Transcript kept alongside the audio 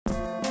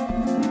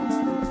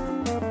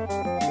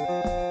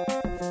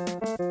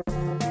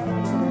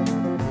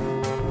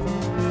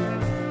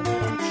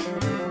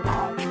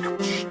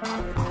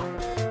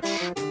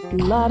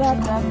La da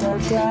da da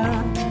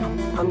da.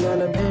 I'm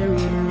gonna bury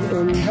you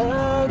in the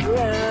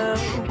ground.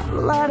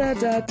 La da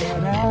da da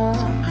da.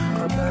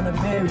 I'm gonna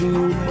bury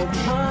you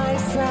with my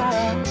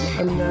sound.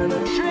 I'm gonna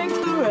drink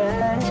the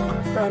red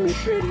from your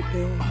pretty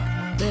pink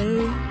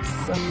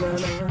face. I'm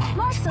gonna...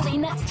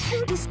 Marceline, that's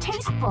too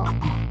distasteful.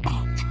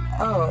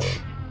 Oh,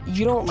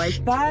 you don't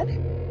like that?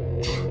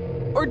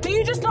 Or do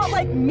you just not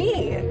like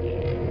me?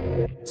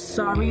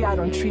 Sorry, I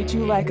don't treat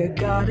you like a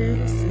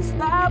goddess. Is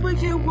that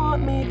what you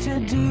want me to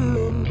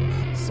do?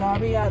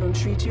 Sorry, I don't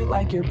treat you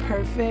like you're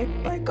perfect,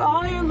 like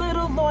all your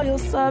little loyal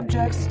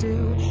subjects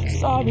do.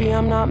 Sorry,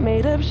 I'm not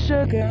made of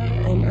sugar,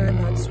 and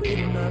I'm not sweet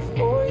enough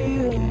for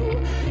you.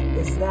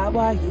 Is that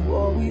why you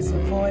always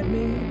avoid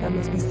me? That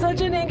must be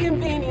such an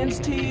inconvenience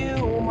to you.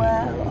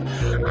 Well,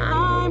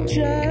 I'm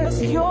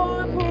just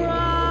your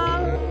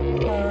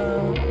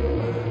problem.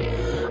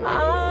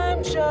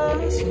 I'm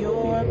just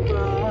your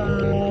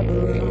problem.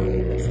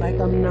 It's like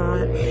I'm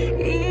not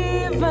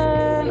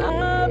even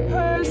a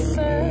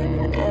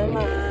person, am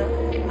I?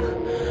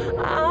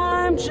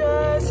 I'm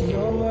just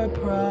your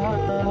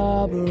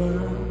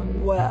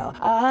problem. Well,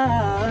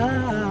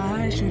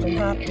 I shouldn't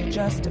have to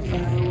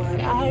justify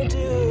what I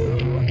do.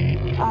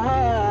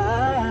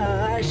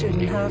 I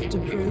shouldn't have to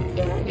prove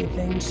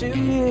anything to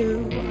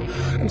you.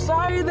 I'm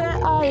sorry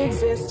that I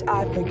exist.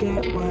 I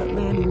forget what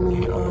landed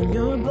me on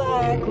your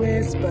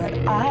blacklist, but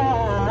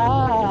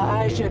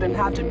I shouldn't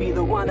have to be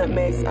the one that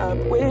makes up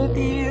with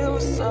you.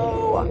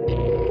 So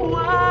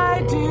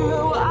why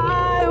do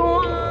I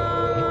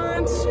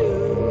want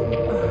to?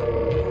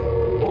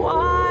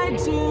 Why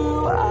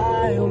do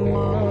I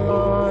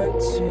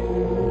want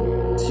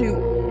to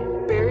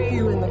bury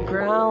you in the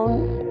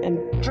ground and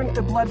drink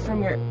the blood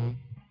from your